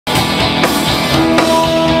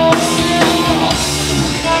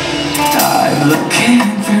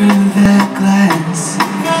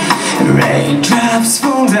steps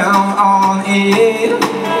fall down on it.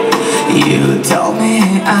 You told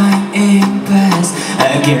me I'm in best,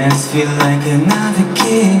 I guess feel like another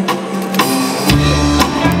kid.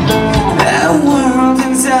 That world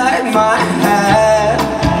inside my head,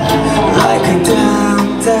 like a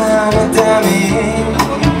dummy,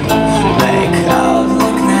 make out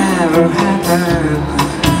like never happened,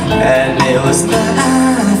 and it was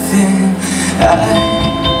nothing.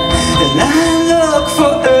 And I look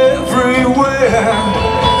for everywhere,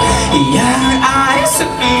 your eyes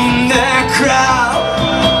in the crowd,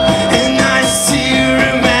 and I still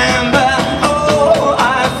remember all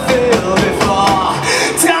I felt before.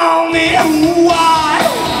 Tell me why.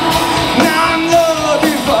 Now I'm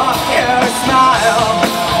looking for your smile,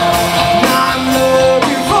 now I'm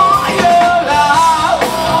looking for your love,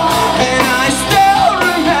 and I still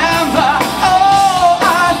remember all I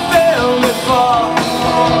felt before.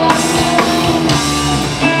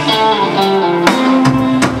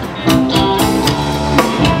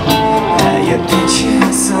 Your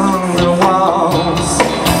pictures on the walls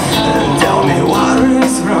tell me what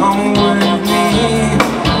is wrong with me,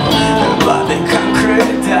 but the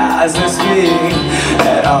concrete doesn't speak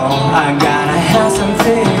at all. I gotta have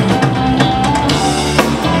something.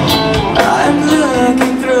 I'm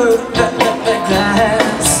looking through the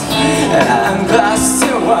glass, and glass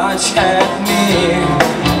to watch at me.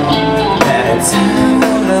 At a time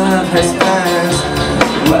the love has passed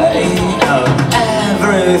way of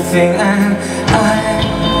everything, and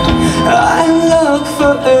I look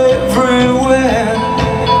for everywhere,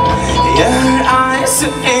 your eyes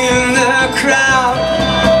in the crowd,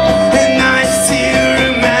 and I still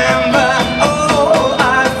remember all I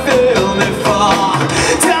felt before.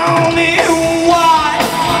 Tell me why.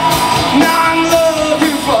 Now I'm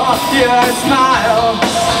looking for your smile,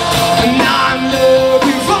 now I'm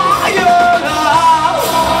looking for your love,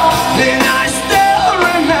 and I still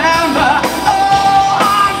remember all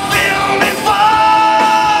I felt before.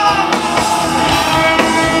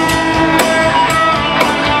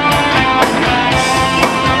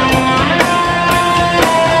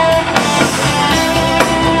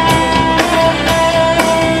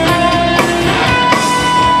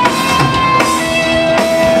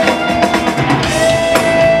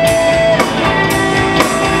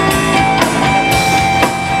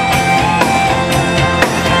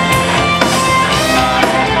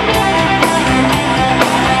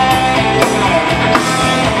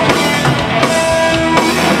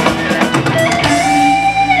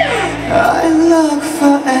 I look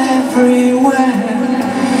for everywhere,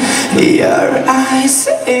 your eyes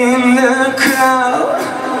in the crowd,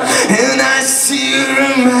 and I still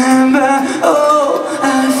remember all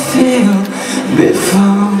I feel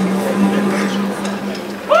before.